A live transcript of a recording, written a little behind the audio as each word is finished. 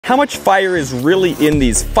How much fire is really in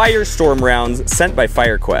these Firestorm rounds sent by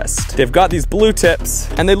FireQuest? They've got these blue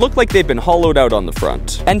tips, and they look like they've been hollowed out on the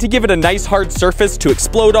front. And to give it a nice hard surface to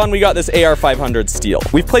explode on, we got this AR500 steel.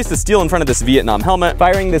 We've placed the steel in front of this Vietnam helmet,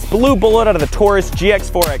 firing this blue bullet out of the Taurus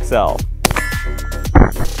GX4 XL.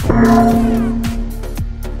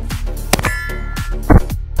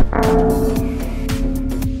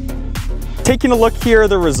 Taking a look, here are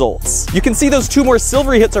the results. You can see those two more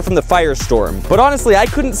silvery hits are from the Firestorm, but honestly I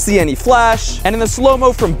couldn't see any flash, and in the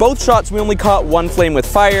slow-mo from both shots we only caught one flame with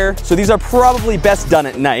fire, so these are probably best done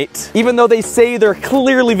at night, even though they say they're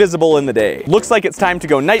clearly visible in the day. Looks like it's time to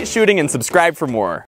go night shooting, and subscribe for more.